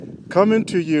Coming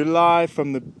to you live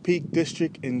from the Peak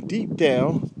District in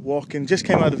Deepdale. Just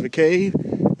came out of a cave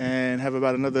and have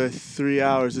about another 3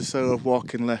 hours or so of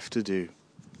walking left to do.